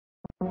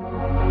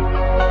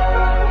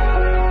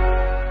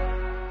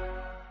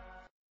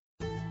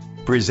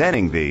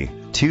Presenting the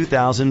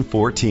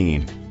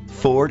 2014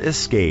 Ford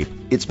Escape.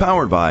 It's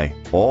powered by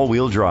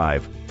all-wheel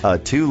drive, a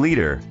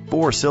 2-liter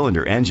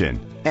 4-cylinder engine,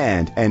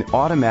 and an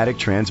automatic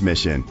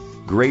transmission.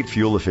 Great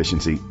fuel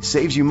efficiency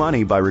saves you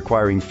money by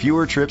requiring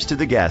fewer trips to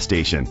the gas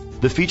station.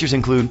 The features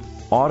include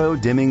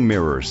auto-dimming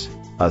mirrors,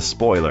 a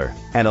spoiler,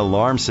 an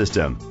alarm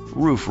system,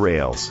 roof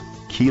rails,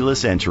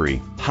 keyless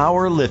entry,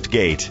 power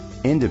liftgate,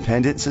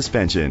 independent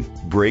suspension,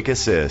 brake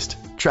assist,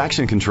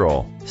 traction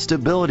control,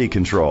 stability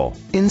control.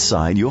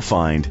 Inside you'll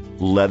find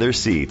leather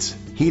seats,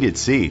 heated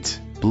seats,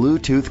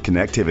 Bluetooth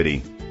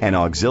connectivity, an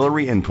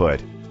auxiliary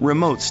input,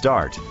 remote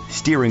start,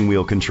 steering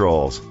wheel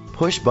controls,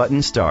 push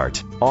button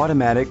start,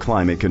 automatic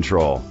climate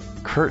control,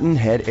 curtain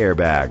head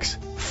airbags,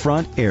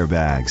 front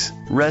airbags.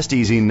 Rest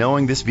easy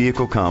knowing this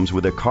vehicle comes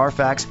with a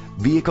Carfax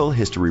Vehicle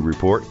History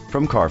Report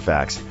from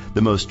Carfax,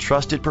 the most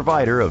trusted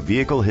provider of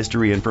vehicle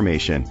history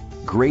information.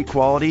 Great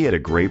quality at a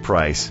great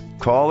price.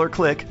 Call or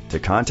click to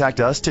contact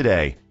us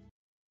today.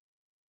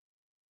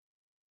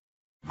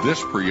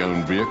 This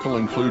pre-owned vehicle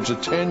includes a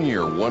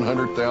 10-year,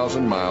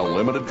 100,000-mile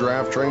limited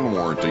drivetrain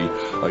warranty,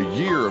 a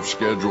year of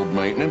scheduled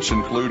maintenance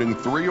including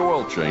 3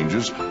 oil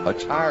changes, a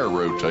tire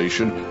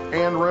rotation,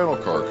 and rental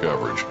car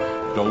coverage.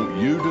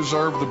 Don't you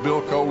deserve the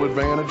Bill Cole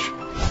advantage?